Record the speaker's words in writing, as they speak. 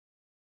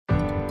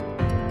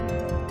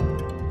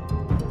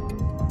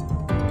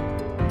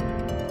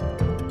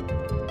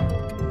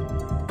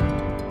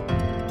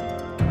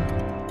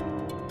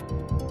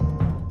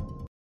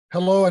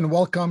Hello and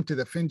welcome to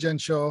the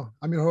Finjan Show.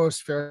 I'm your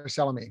host, Faris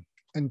Alami,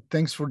 and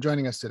thanks for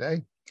joining us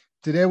today.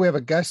 Today we have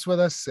a guest with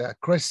us,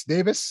 Chris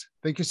Davis.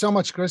 Thank you so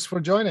much, Chris,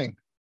 for joining.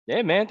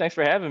 Yeah, man. Thanks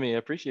for having me. I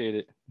appreciate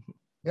it.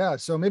 Yeah,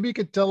 so maybe you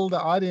could tell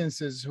the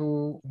audiences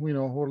who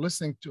are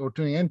listening to or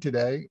tuning in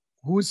today,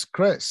 who's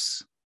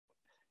Chris?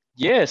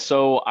 Yeah,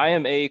 so I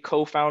am a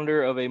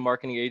co-founder of a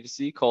marketing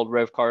agency called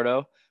Rev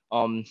Cardo.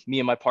 Me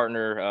and my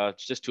partner,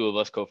 it's just two of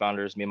us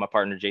co-founders, me and my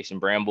partner, Jason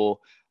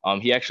Bramble.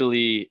 He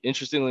actually,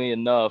 interestingly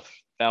enough,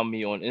 found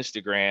me on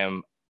Instagram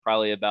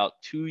probably about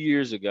 2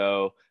 years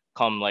ago,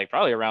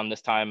 probably around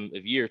this time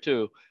of year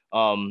too.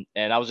 And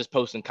I was just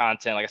posting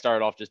content. Like I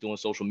started off just doing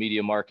social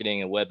media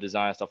marketing and web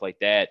design, stuff like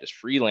that, just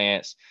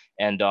freelance.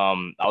 And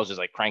I was just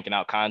like cranking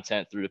out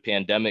content through the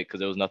pandemic because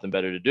there was nothing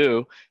better to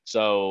do.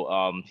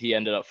 So he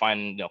ended up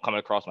coming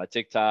across my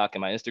TikTok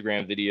and my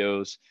Instagram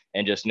videos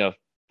and just,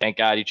 thank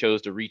God he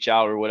chose to reach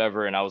out or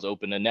whatever. And I was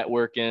open to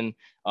networking.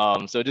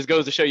 So it just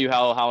goes to show you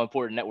how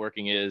important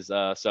networking is.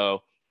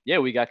 So yeah,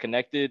 we got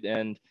connected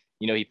and,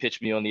 he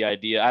pitched me on the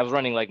idea. I was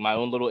running like my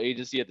own little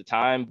agency at the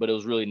time, but it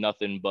was really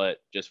nothing but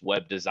just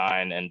web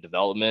design and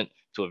development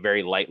to a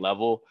very light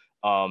level.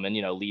 And,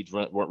 leads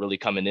weren't really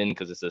coming in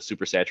because it's a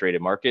super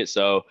saturated market.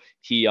 So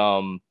he,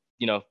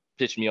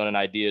 pitched me on an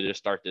idea to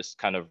start this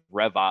kind of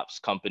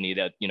RevOps company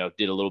that,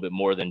 did a little bit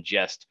more than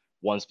just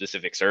one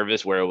specific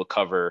service where it would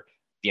cover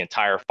the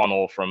entire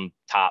funnel from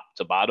top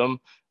to bottom.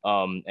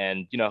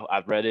 And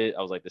I've read it.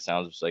 I was like, this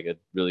sounds like a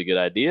really good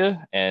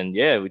idea. And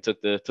yeah, we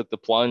took the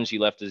plunge. He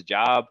left his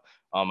job.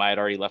 I had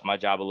already left my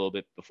job a little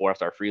bit before I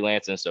started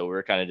freelancing. So we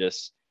were kind of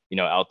just,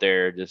 out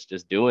there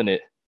just doing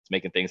it, just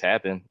making things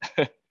happen.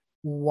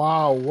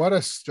 Wow, what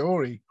a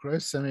story,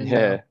 Chris. I mean,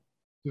 yeah.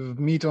 You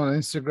meet on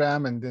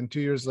Instagram and then 2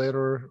 years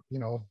later,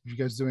 you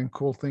guys doing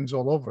cool things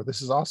all over.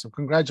 This is awesome.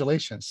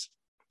 Congratulations.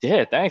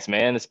 Yeah, thanks,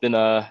 man. It's been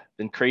a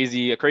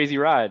crazy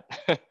ride.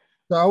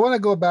 So I want to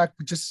go back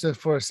just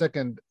for a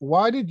second.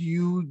 Why did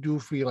you do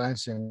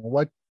freelancing?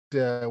 What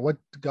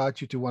got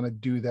you to want to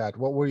do that?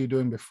 What were you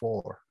doing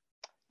before?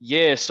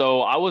 Yeah,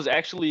 so I was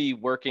actually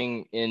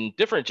working in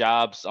different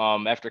jobs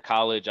after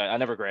college. I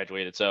never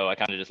graduated, so I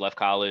kind of just left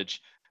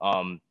college.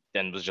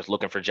 Then was just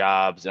looking for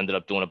jobs. Ended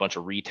up doing a bunch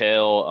of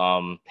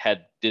retail.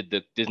 Did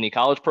the Disney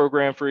college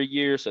program for a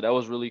year, so that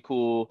was really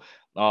cool.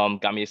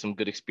 Got me some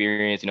good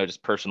experience,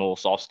 just personal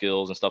soft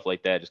skills and stuff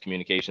like that, just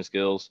communication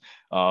skills.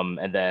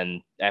 And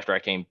then after I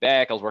came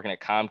back, I was working at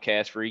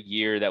Comcast for a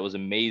year. That was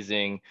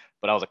amazing,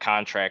 but I was a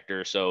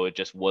contractor, so it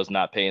just was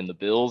not paying the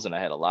bills, and I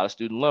had a lot of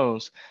student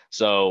loans.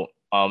 So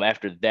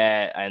after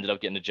that, I ended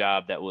up getting a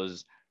job that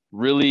was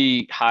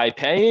really high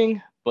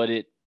paying, but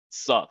it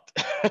sucked.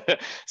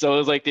 So it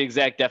was like the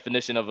exact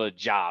definition of a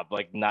job,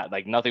 like not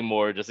like nothing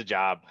more, just a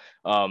job.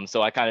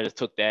 So I kind of just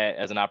took that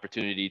as an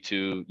opportunity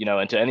to,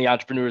 and to any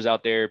entrepreneurs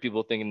out there,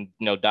 people thinking,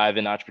 dive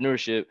in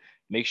entrepreneurship,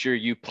 make sure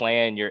you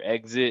plan your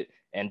exit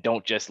and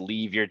don't just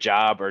leave your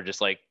job or just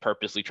like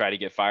purposely try to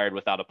get fired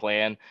without a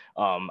plan.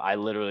 I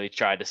literally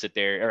tried to sit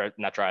there, or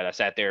not tried, I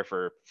sat there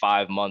for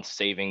 5 months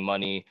saving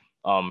money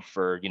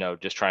for,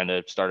 just trying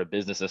to start a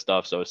business and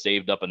stuff. So I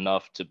saved up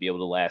enough to be able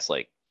to last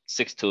like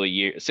 6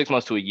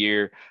 months to a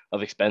year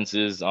of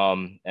expenses.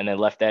 And then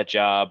left that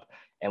job.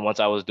 And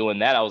once I was doing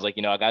that, I was like,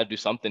 I got to do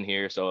something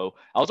here. So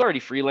I was already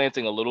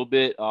freelancing a little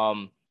bit.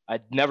 I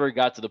never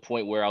got to the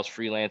point where I was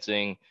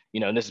freelancing,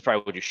 and this is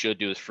probably what you should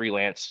do is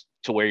freelance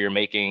to where you're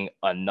making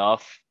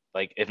enough,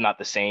 like if not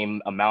the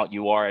same amount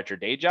you are at your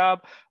day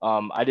job.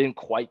 I didn't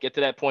quite get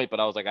to that point,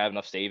 but I was like, I have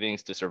enough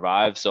savings to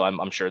survive. So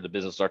I'm sure the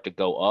business will start to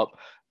go up.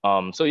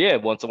 So yeah,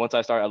 once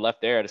I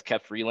left there, I just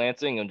kept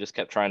freelancing and just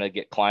kept trying to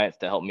get clients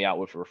to help me out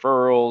with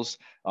referrals,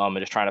 and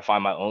just trying to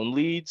find my own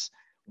leads.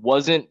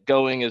 Wasn't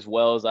going as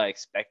well as I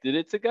expected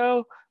it to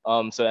go.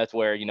 So that's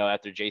where,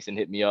 after Jason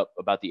hit me up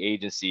about the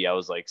agency, I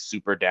was like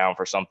super down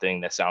for something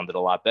that sounded a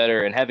lot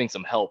better, and having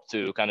some help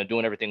too. Kind of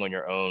doing everything on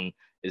your own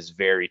is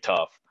very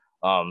tough.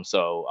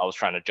 So I was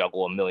trying to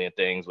juggle a million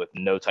things with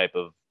no type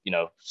of,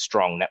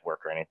 strong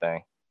network or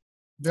anything.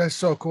 That's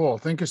so cool.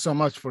 Thank you so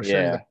much for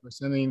sharing that.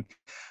 I mean,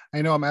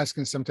 I know I'm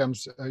asking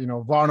sometimes,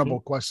 vulnerable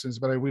questions,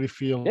 but I really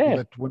feel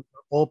that when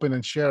we're open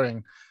and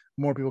sharing,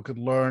 more people could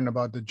learn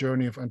about the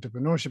journey of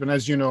entrepreneurship. And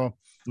as you know,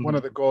 one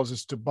of the goals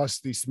is to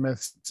bust these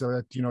myths so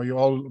that, you're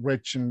all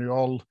rich and you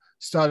all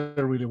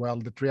started really well.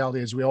 The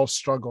reality is we all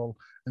struggle,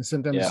 and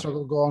sometimes the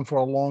struggle go on for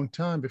a long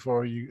time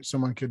before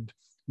someone could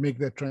make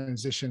that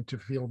transition to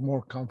feel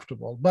more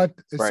comfortable. But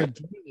it's a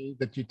journey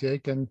that you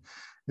take, and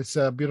it's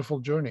a beautiful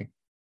journey.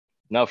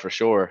 No, for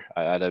sure.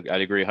 I'd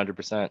agree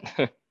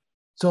 100%.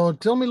 So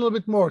tell me a little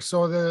bit more.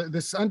 So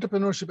this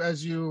entrepreneurship,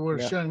 as you were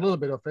sharing a little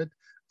bit of it,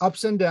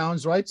 ups and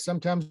downs, right?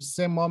 Sometimes the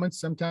same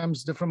moments,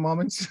 sometimes different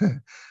moments.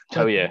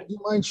 Oh yeah. Do you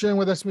mind sharing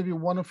with us maybe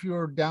one of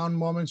your down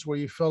moments where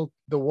you felt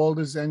the world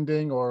is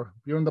ending, or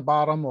you're in the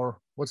bottom, or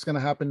what's going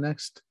to happen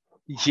next?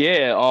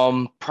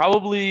 Yeah,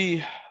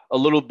 probably a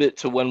little bit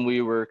to when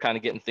we were kind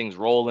of getting things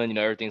rolling,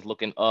 everything's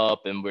looking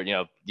up, and we're,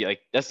 like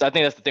I think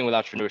that's the thing with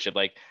entrepreneurship.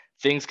 Like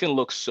things can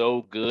look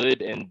so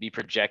good and be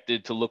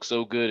projected to look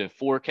so good and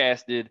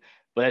forecasted,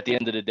 But at the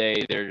end of the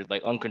day, there's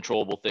like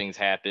uncontrollable things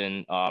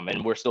happen,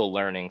 and we're still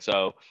learning.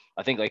 So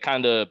I think like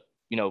kind of,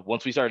 you know,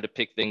 once we started to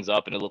pick things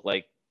up and it looked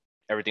like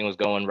everything was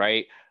going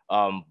right,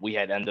 we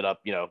had ended up,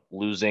 you know,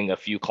 losing a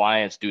few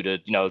clients due to,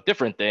 you know,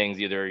 different things.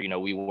 Either, you know,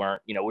 we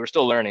weren't, you know, we were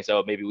still learning.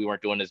 So maybe we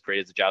weren't doing as great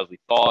as the jobs we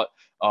thought,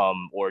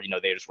 or, you know,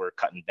 they just were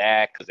cutting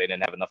back because they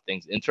didn't have enough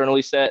things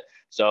internally set.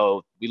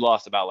 So we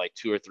lost about like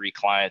 2 or 3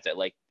 clients at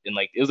like, in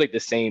like, it was like the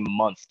same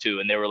month too.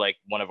 And they were like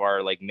one of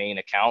our like main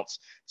accounts.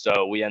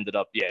 So we ended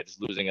up, yeah,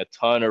 just losing a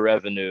ton of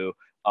revenue,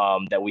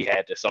 that we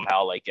had to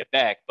somehow like get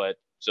back. But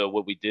so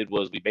what we did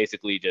was we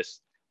basically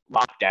just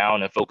locked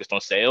down and focused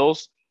on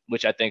sales,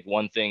 which I think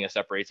one thing that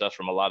separates us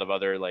from a lot of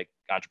other like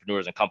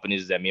entrepreneurs and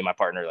companies is that me and my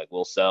partner like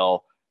will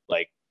sell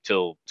like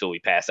till we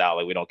pass out.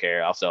 Like we don't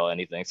care. I'll sell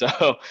anything.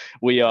 So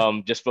we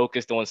just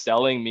focused on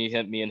selling, me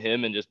and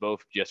him, and just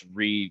both just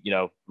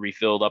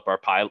refilled up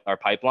our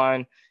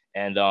pipeline.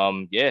 And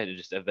yeah, it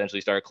just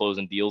eventually started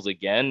closing deals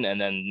again. And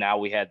then now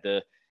we had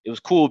it was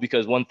cool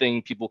because one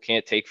thing people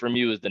can't take from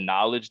you is the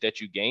knowledge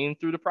that you gain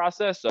through the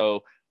process.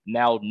 So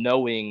now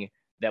knowing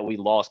that we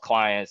lost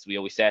clients,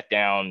 we sat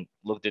down,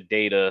 looked at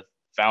data,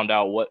 found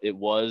out what it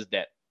was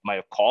that might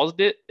have caused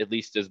it, at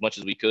least as much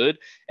as we could.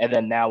 And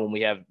then now when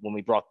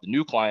we brought the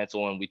new clients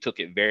on, we took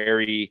it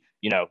very,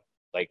 you know,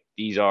 like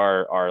these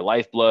are our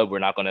lifeblood. We're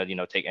not going to, you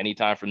know, take any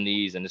time from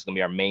these, and it's going to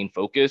be our main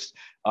focus.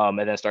 And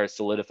then start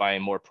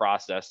solidifying more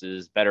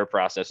processes, better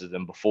processes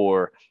than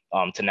before,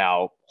 to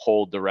now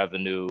hold the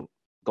revenue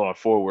going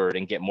forward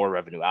and get more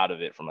revenue out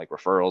of it from like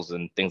referrals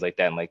and things like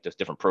that, and like just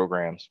different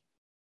programs.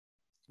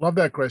 Love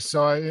that, Chris.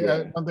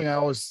 So one thing I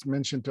always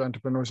mention to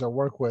entrepreneurs I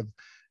work with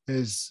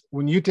is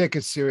when you take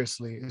it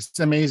seriously, it's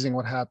amazing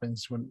what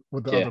happens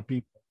with the other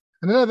people.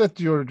 And I know that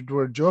you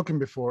were joking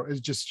before.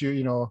 It's just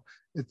you know,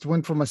 it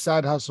went from a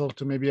side hustle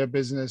to maybe a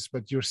business,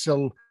 but you're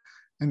still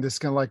in this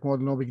kind of like, well,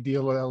 no big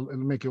deal. It'll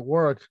make it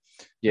work.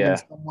 Yeah.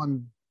 And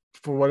someone,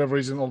 for whatever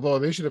reason, although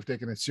they should have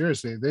taken it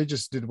seriously, they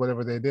just did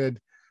whatever they did.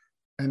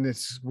 And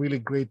it's really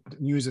great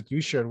news that you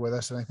shared with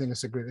us. And I think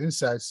it's a great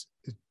insights.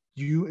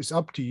 It's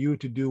up to you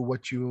to do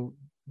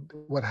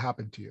what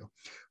happened to you.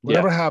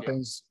 Whatever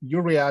happens,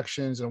 your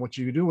reactions and what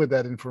you do with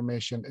that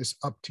information is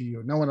up to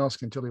you. No one else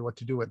can tell you what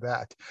to do with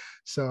that.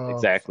 So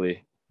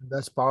exactly,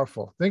 that's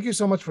powerful. Thank you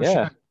so much for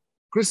sharing.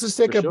 Chris, let's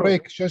take a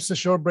break. Just a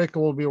short break,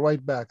 and we'll be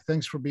right back.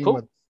 Thanks for being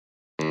with us.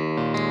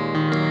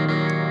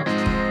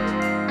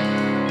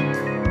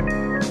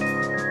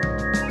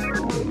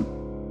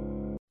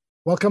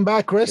 Welcome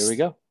back, Chris. Here we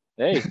go.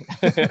 Hey.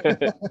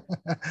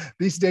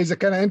 These days are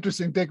kind of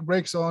interesting. Take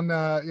breaks on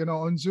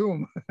on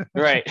Zoom.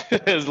 Right.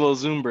 It's a little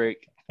Zoom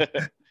break.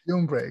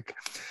 Zoom break.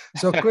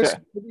 So Chris,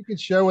 maybe you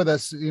could share with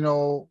us,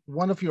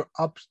 one of your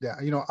up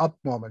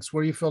moments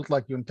where you felt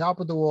like you're on top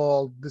of the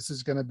wall, this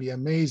is going to be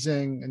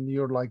amazing, and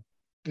you're like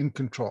in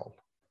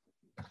control.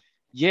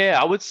 Yeah,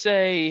 I would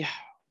say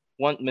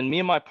when me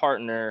and my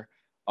partner,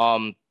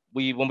 when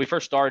we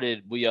first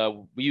started, we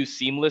use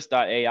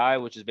seamless.ai,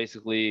 which is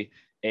basically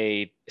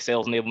a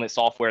sales enablement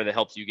software that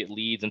helps you get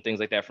leads and things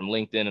like that from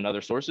LinkedIn and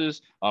other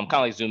sources, kind of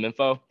like Zoom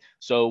Info.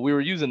 So we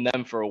were using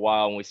them for a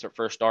while when we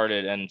first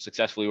started, and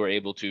successfully were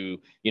able to,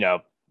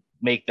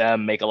 make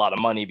them make a lot of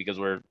money because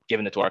we're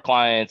giving it to our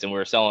clients and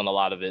we're selling a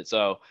lot of it.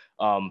 So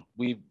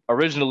we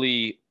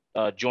originally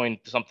joined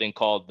something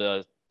called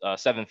the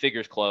 7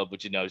 Figures Club,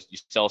 which, you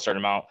sell a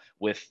certain amount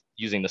with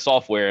using the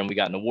software, and we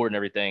got an award and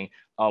everything,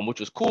 which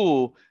was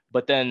cool.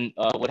 But then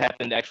what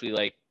happened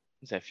actually,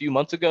 a few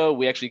months ago,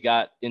 we actually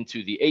got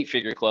into the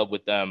 8-Figure Club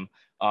with them.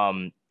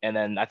 And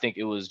then I think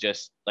it was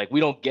just we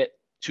don't get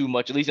too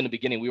much, at least in the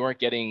beginning, we weren't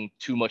getting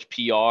too much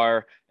PR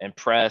and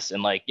press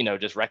and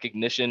just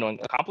recognition on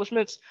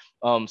accomplishments.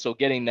 So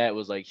getting that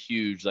was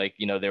huge.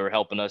 They were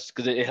helping us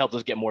because it helped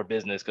us get more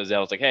business, because I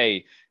was like,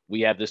 hey, we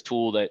have this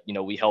tool that,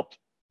 we helped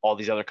all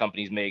these other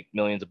companies make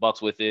millions of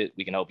bucks with it.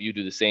 We can help you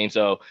do the same.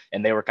 So,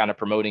 and they were kind of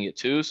promoting it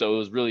too. So it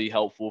was really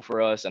helpful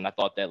for us. And I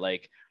thought that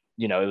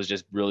it was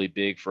just really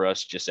big for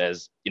us, just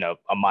as,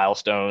 a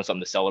milestone,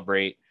 something to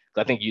celebrate.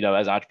 Because I think,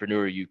 as an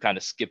entrepreneur, you kind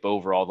of skip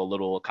over all the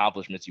little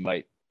accomplishments you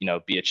might,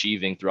 be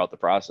achieving throughout the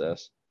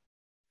process.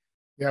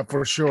 Yeah,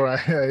 for sure.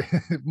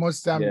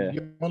 Most time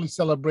you only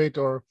celebrate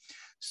or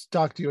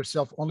talk to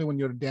yourself only when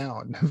you're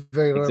down.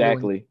 Very rarely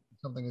exactly. when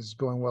something is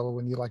going well,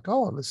 when you're like,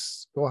 oh,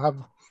 let's go have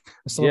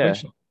a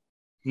celebration. Yeah.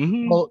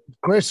 Mm-hmm. Well,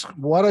 Chris,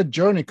 what a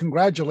journey.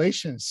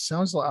 Congratulations.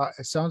 Sounds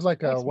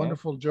like a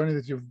wonderful journey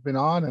that you've been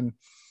on, and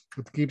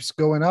it keeps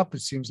going up,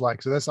 it seems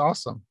like. So that's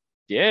awesome.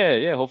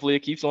 Yeah. Hopefully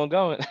it keeps on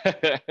going.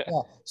 Yeah.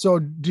 So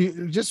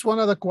just one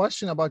other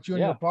question about you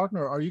and your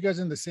partner. Are you guys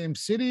in the same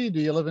city?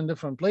 Do you live in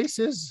different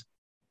places?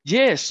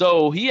 Yeah.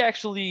 So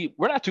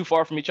we're not too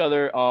far from each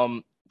other.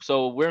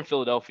 So we're in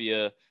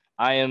Philadelphia.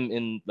 I am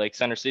in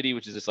Center City,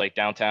 which is just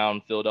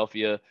downtown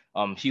Philadelphia.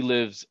 He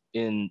lives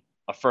in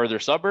a further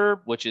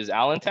suburb, which is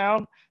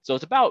Allentown. So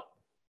it's about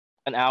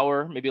an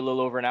hour, maybe a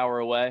little over an hour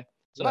away.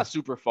 So not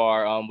super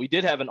far. We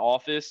did have an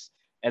office,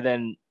 and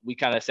then we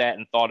kind of sat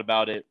and thought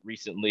about it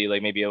recently,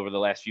 maybe over the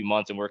last few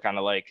months. And we're kind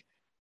of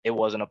it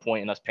wasn't a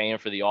point in us paying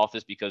for the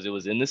office because it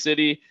was in the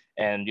city.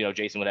 And, you know,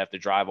 Jason would have to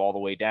drive all the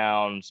way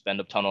down, spend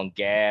a ton on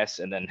gas,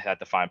 and then had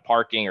to find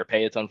parking or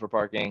pay a ton for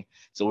parking.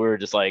 So we were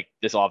just like,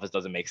 this office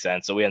doesn't make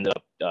sense. So we ended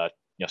up,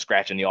 you know,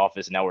 scratching the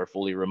office. And now we're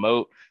fully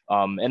remote.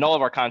 And all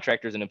of our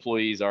contractors and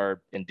employees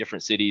are in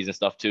different cities and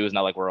stuff too. It's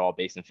not like we're all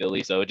based in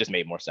Philly. So it just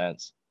made more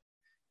sense.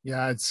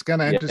 Yeah, it's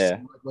kind of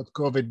interesting what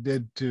COVID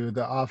did to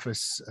the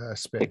office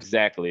space.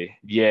 Exactly.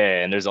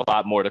 Yeah. And there's a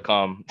lot more to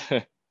come.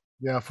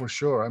 Yeah, for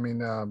sure. I mean,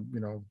 you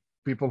know,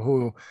 people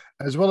who,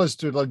 as well as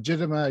to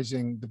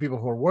legitimizing the people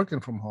who are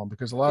working from home,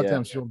 because a lot of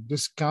times you'll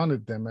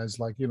discounted them as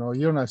like, you know,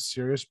 you're not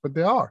serious, but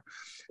they are.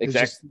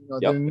 Exactly. It's just, you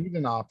know, they need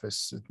an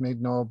office. It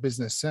made no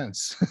business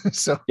sense.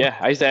 So yeah,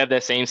 I used to have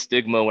that same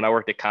stigma when I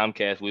worked at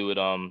Comcast. We would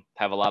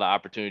have a lot of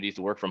opportunities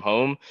to work from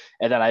home,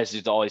 and then I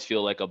just always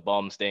feel like a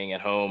bum staying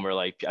at home, or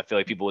like I feel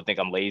like people would think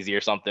I'm lazy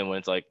or something. When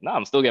it's like, no,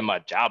 I'm still getting my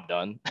job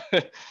done.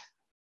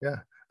 Yeah,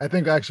 I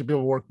think actually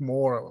people work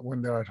more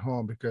when they're at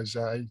home, because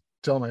I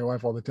tell my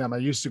wife all the time, I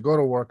used to go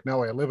to work,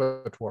 now I live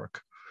at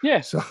work.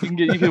 Yeah, so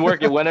you can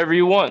work it whenever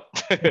you want.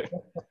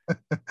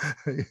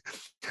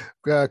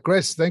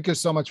 Chris, thank you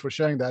so much for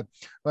sharing that.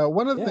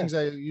 One of the things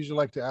I usually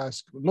like to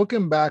ask,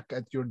 looking back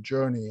at your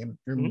journey and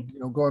you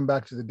know, going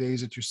back to the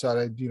days that you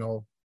started, you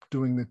know,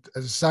 doing it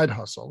as a side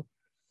hustle.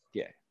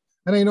 Yeah.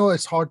 And I know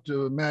it's hard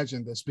to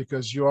imagine this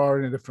because you are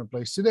in a different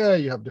place today.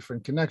 You have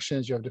different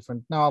connections, you have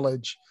different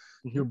knowledge,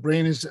 your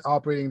brain is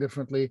operating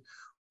differently.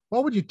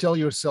 What would you tell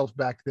yourself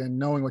back then,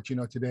 knowing what you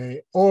know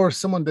today, or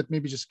someone that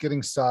maybe just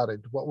getting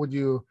started? What would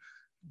you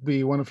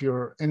be one of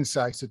your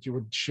insights that you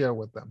would share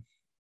with them?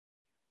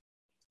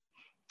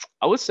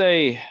 I would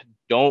say,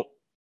 don't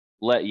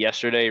let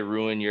yesterday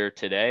ruin your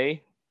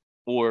today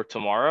or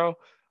tomorrow.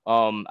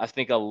 I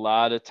think a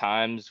lot of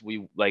times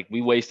we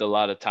waste a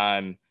lot of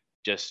time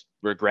just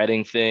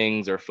regretting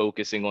things or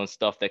focusing on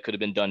stuff that could have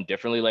been done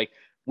differently. Like,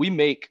 we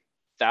make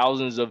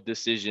thousands of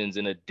decisions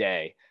in a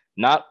day.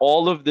 Not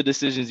all of the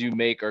decisions you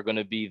make are going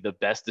to be the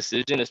best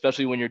decision,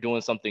 especially when you're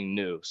doing something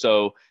new.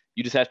 So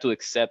you just have to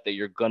accept that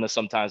you're going to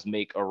sometimes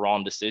make a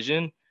wrong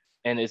decision,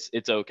 and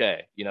it's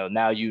okay. You know,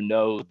 now you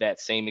know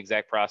that same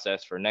exact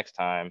process for next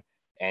time,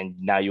 and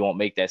now you won't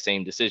make that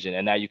same decision.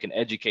 And now you can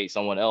educate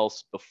someone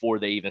else before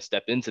they even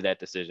step into that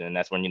decision. And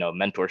that's when, you know,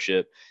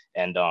 mentorship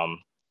and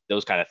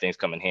those kind of things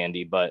come in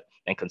handy,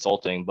 and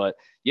consulting. But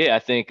yeah, I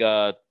think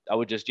I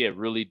would just,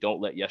 really don't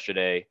let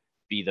yesterday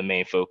be the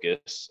main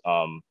focus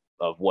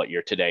of what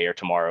you're today or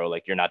tomorrow.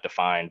 Like, you're not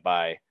defined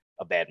by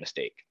a bad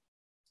mistake.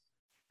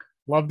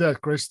 Love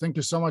that, Chris. Thank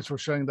you so much for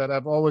sharing that.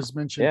 I've always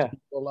mentioned to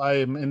people, I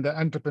am in the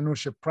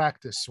entrepreneurship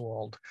practice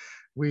world.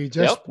 We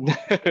just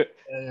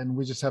and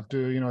we just have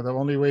to, you know, the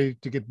only way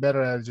to get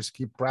better at it is just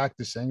keep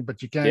practicing,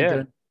 but you can't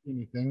guarantee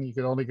anything. You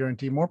can only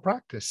guarantee more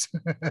practice.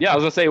 Yeah, I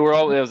was gonna say, we're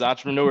all, as an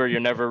entrepreneur,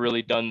 you're never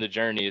really done the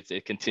journey.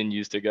 It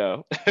continues to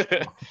go.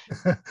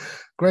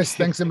 Chris,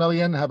 thanks a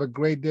million. Have a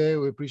great day.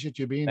 We appreciate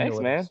you being here. Thanks,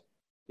 man.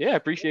 Yeah, I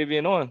appreciate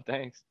being on.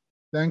 Thanks.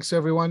 Thanks,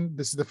 everyone.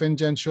 This is the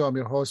Finjan Show. I'm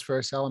your host,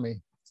 Faris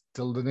Alami.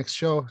 Till the next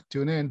show,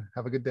 tune in.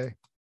 Have a good day.